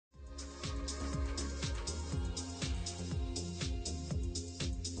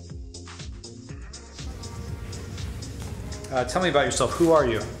Tell me about yourself. Who are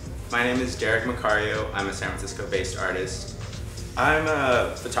you? My name is Macario. I'm a San Francisco-based artist. I'm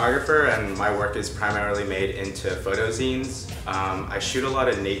a photographer and my work is primarily made into photo zines. I shoot a lot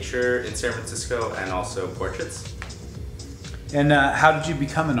of nature in San Francisco and also portraits. And how did you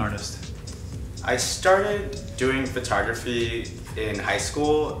become an artist? I started doing photography in high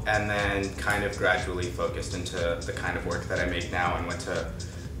school and then kind of gradually focused into the kind of work that I make now and went to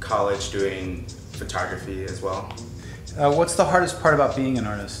college doing photography as well. What's the hardest part about being an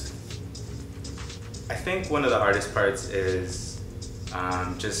artist? I think one of the hardest parts is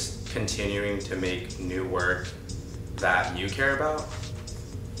just continuing to make new work that you care about.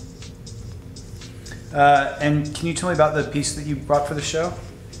 And can you tell me about the piece that you brought for the show?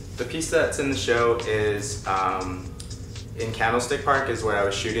 The piece that's in the show is in Candlestick Park is where I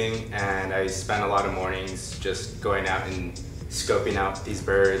was shooting, and I spent a lot of mornings just going out and scoping out these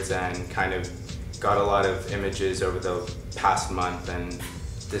birds and kind of got a lot of images over the past month, and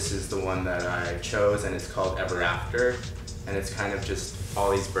this is the one that I chose, and it's called Ever After, and it's kind of just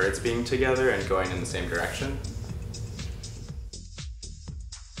all these birds being together and going in the same direction.